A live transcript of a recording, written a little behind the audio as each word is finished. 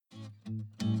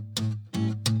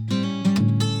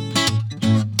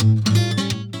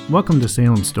Welcome to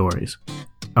Salem Stories,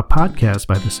 a podcast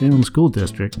by the Salem School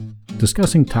District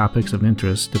discussing topics of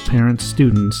interest to parents,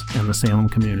 students, and the Salem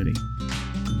community.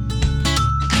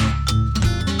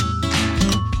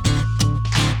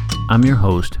 I'm your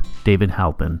host, David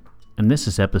Halpin, and this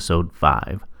is episode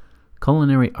 5,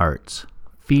 Culinary Arts,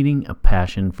 Feeding a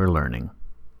Passion for Learning.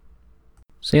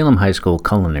 Salem High School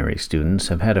culinary students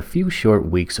have had a few short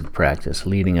weeks of practice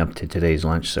leading up to today's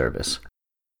lunch service.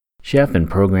 Chef and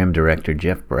Program Director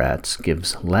Jeff Bratz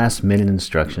gives last-minute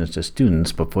instructions to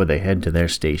students before they head to their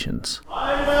stations.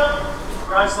 Line it up.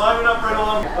 Guys, line it up right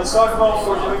along. Let's talk about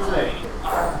what we're doing today.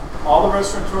 All the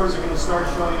restaurateurs are going to start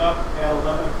showing up at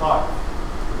 11 o'clock.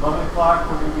 11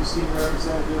 o'clock, we're going to be seeing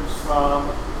representatives from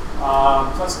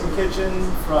Tuscan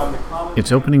Kitchen, from the college.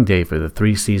 It's opening day for the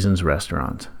Three Seasons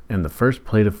restaurant, and the first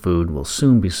plate of food will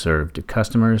soon be served to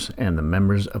customers and the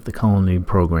members of the Culinary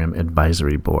Program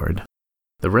Advisory Board.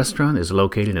 The restaurant is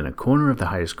located in a corner of the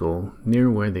high school near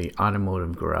where the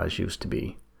automotive garage used to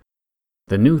be.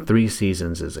 The new Three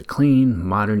Seasons is a clean,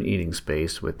 modern eating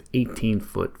space with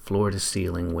 18-foot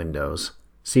floor-to-ceiling windows,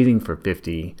 seating for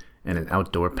 50, and an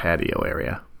outdoor patio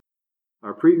area.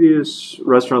 Our previous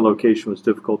restaurant location was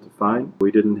difficult to find. We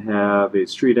didn't have a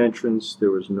street entrance. There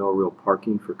was no real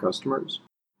parking for customers.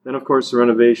 Then, of course, the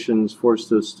renovations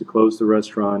forced us to close the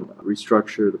restaurant,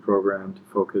 restructure the program to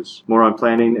focus more on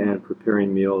planning and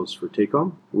preparing meals for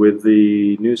take-home. With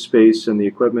the new space and the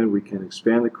equipment, we can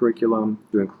expand the curriculum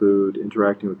to include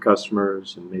interacting with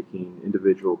customers and making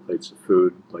individual plates of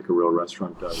food like a real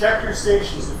restaurant does. Check your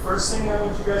stations. The first thing I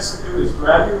want you guys to do is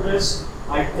grab your list,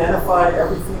 identify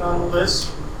everything on the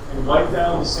list, and write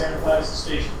down and sanitize the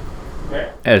station.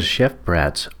 Okay? As Chef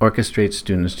Bratz orchestrates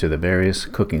students to the various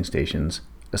cooking stations,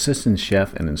 Assistant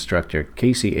Chef and Instructor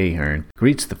Casey Ahern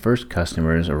greets the first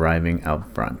customers arriving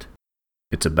out front.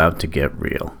 It's about to get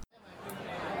real.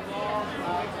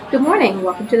 Good morning.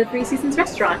 Welcome to the Three Seasons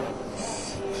restaurant.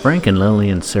 Frank and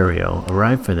Lillian Serio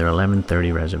arrive for their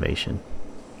 11:30 reservation.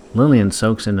 Lillian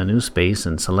soaks in the new space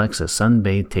and selects a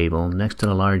sun-bathed table next to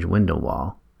the large window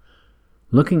wall.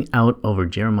 Looking out over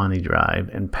Jermani Drive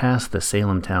and past the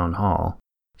Salem Town Hall,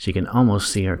 she can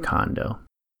almost see her condo.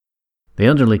 The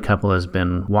elderly couple has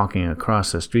been walking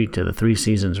across the street to the Three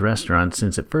Seasons restaurant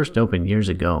since it first opened years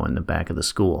ago in the back of the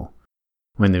school.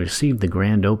 When they received the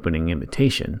grand opening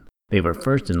invitation, they were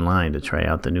first in line to try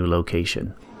out the new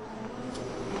location.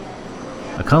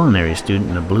 A culinary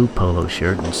student in a blue polo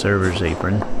shirt and server's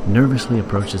apron nervously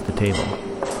approaches the table,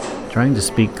 trying to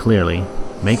speak clearly,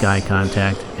 make eye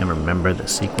contact, and remember the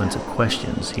sequence of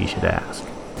questions he should ask.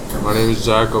 My name is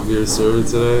Jack. I'll be your server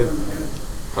today.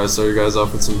 I start you guys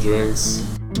off with some drinks.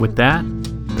 With that,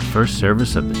 the first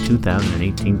service of the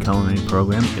 2018 culinary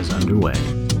program is underway.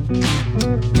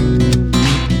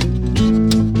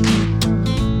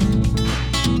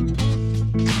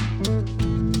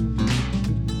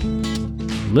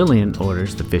 Lillian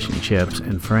orders the fish and chips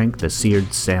and Frank the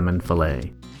seared salmon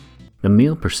fillet. The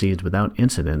meal proceeds without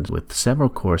incident with several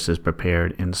courses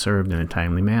prepared and served in a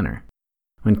timely manner.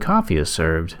 When coffee is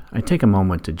served, I take a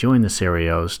moment to join the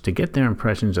Serios to get their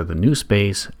impressions of the new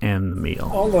space and the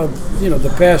meal. All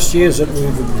the past years that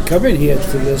we've been coming here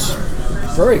to this,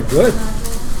 very good.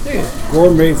 Hey,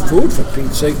 gourmet food, for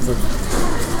Pete's sake, for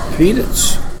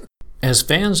peanuts. As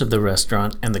fans of the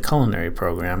restaurant and the culinary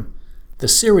program, the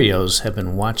Serios have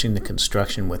been watching the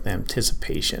construction with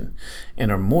anticipation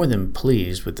and are more than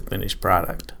pleased with the finished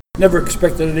product. Never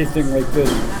expected anything like this.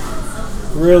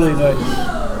 Really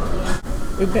nice.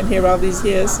 We've been here all these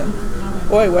years, and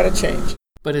boy, what a change.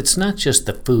 But it's not just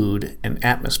the food and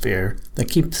atmosphere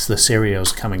that keeps the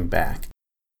Serios coming back.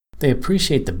 They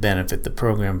appreciate the benefit the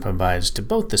program provides to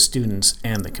both the students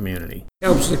and the community.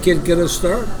 Helps the kid get a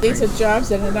start. These are jobs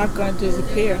that are not going to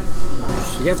disappear.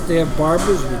 You have to have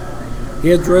barbers,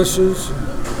 hairdressers,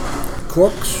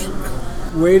 cooks,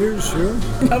 waiters.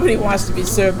 Nobody wants to be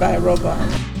served by a robot.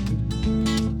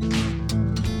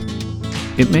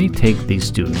 It may take these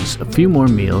students a few more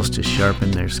meals to sharpen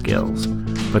their skills,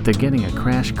 but they're getting a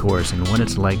crash course in what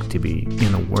it's like to be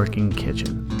in a working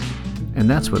kitchen. And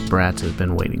that's what Bratz has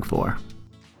been waiting for.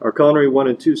 Our Culinary 1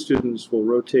 and 2 students will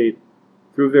rotate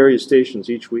through various stations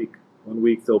each week. One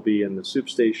week they'll be in the soup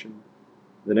station.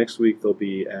 The next week they'll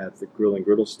be at the grill and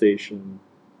griddle station.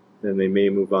 Then they may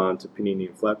move on to panini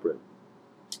and flatbread.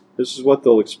 This is what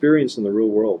they'll experience in the real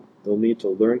world. They'll need to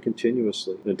learn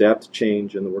continuously and adapt to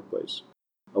change in the workplace.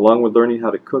 Along with learning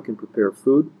how to cook and prepare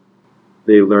food,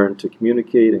 they learn to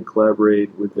communicate and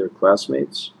collaborate with their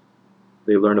classmates.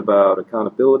 They learn about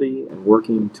accountability and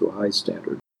working to a high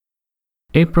standard.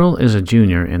 April is a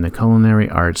junior in the Culinary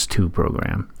Arts 2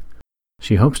 program.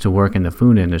 She hopes to work in the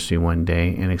food industry one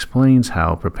day and explains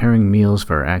how preparing meals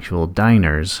for actual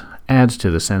diners adds to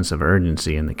the sense of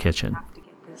urgency in the kitchen. To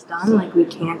get this done, like we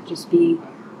can't just be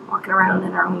walking around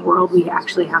in our own world. We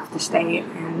actually have to stay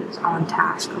and on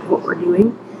task of what we're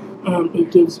doing, and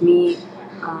it gives me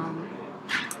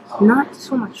not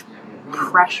so much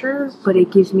pressure, but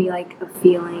it gives me like a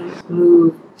feeling: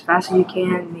 move as fast as you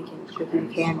can, make it as quick as you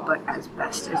can, but as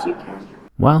best as you can.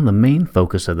 While the main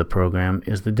focus of the program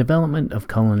is the development of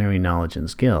culinary knowledge and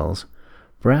skills,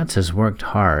 Bratz has worked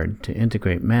hard to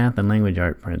integrate math and language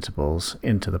art principles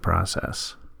into the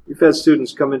process. We've had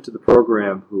students come into the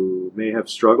program who may have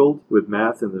struggled with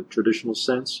math in the traditional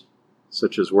sense,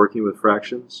 such as working with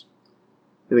fractions.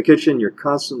 In the kitchen, you're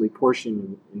constantly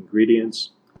portioning ingredients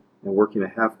and working a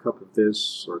half cup of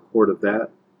this or a quart of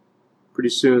that. Pretty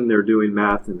soon they're doing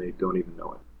math and they don't even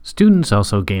know it. Students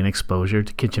also gain exposure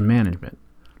to kitchen management.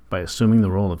 By assuming the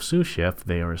role of sous chef,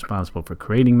 they are responsible for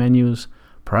creating menus,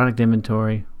 product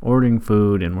inventory, ordering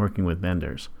food, and working with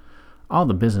vendors. All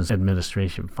the business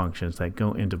administration functions that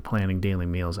go into planning daily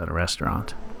meals at a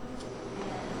restaurant.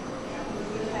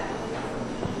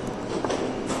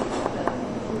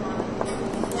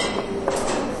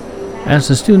 As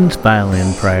the students file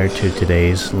in prior to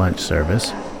today's lunch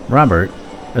service, Robert,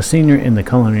 a senior in the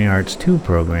Culinary Arts 2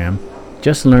 program,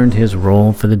 just learned his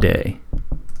role for the day.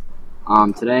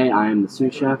 Today I am the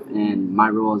sous chef, and my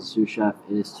role as a sous chef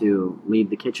is to lead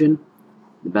the kitchen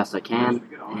the best I can,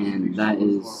 and that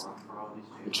is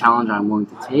a challenge I'm willing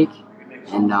to take,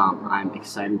 and I'm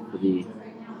excited for the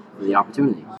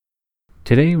opportunity.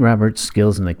 Today, Robert's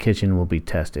skills in the kitchen will be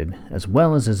tested, as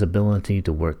well as his ability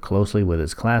to work closely with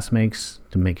his classmates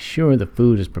to make sure the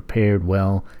food is prepared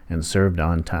well and served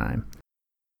on time.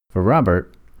 For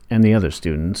Robert and the other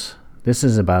students, this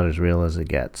is about as real as it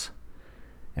gets.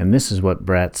 And this is what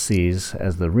Bratz sees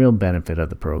as the real benefit of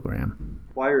the program.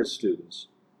 Requires students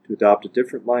to adopt a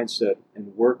different mindset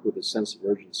and work with a sense of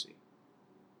urgency,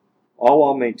 all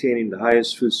while maintaining the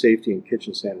highest food safety and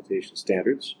kitchen sanitation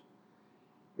standards.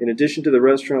 In addition to the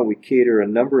restaurant, we cater a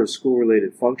number of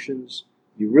school-related functions.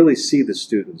 You really see the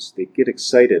students. They get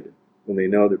excited when they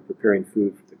know they're preparing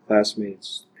food for their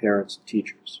classmates, parents, and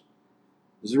teachers.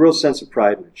 There's a real sense of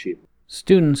pride and achievement.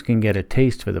 Students can get a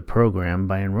taste for the program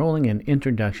by enrolling in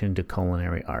Introduction to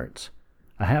Culinary Arts,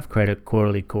 a half-credit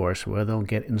quarterly course where they'll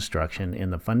get instruction in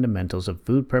the fundamentals of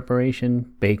food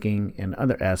preparation, baking, and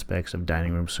other aspects of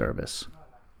dining room service.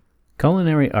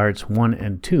 Culinary Arts 1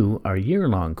 and 2 are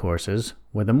year-long courses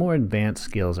where the more advanced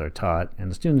skills are taught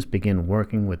and students begin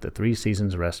working with the Three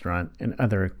Seasons restaurant and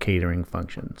other catering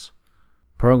functions.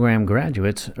 Program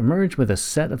graduates emerge with a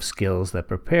set of skills that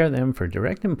prepare them for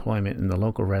direct employment in the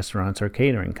local restaurants or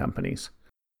catering companies.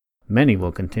 Many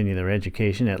will continue their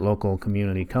education at local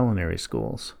community culinary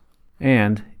schools.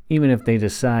 And, even if they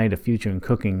decide a future in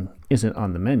cooking isn't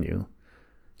on the menu,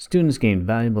 students gain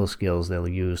valuable skills they'll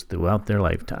use throughout their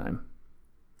lifetime.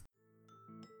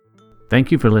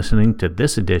 Thank you for listening to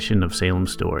this edition of Salem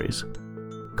Stories.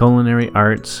 Culinary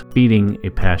Arts, feeding a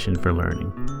passion for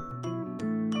learning.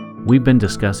 We've been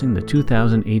discussing the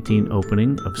 2018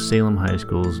 opening of Salem High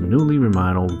School's newly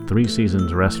remodeled Three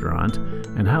Seasons restaurant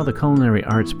and how the Culinary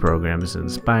Arts program is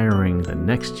inspiring the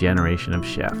next generation of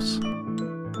chefs.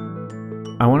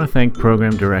 I want to thank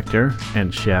Program Director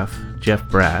and Chef Jeff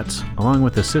Bratz, along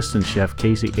with Assistant Chef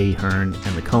Casey Ahern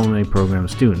and the Culinary Program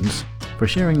students, for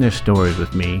sharing their stories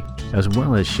with me, as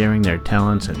well as sharing their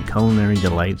talents and culinary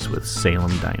delights with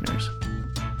Salem diners.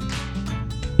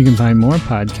 You can find more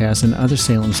podcasts and other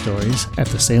Salem stories at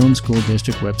the Salem School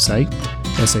District website,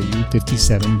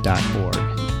 sau57.org.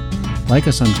 Like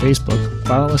us on Facebook,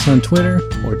 follow us on Twitter,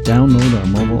 or download our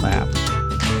mobile app.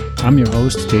 I'm your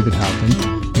host, David Halpin,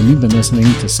 and you've been listening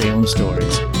to Salem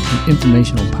Stories, an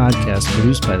informational podcast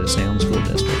produced by the Salem School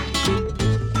District.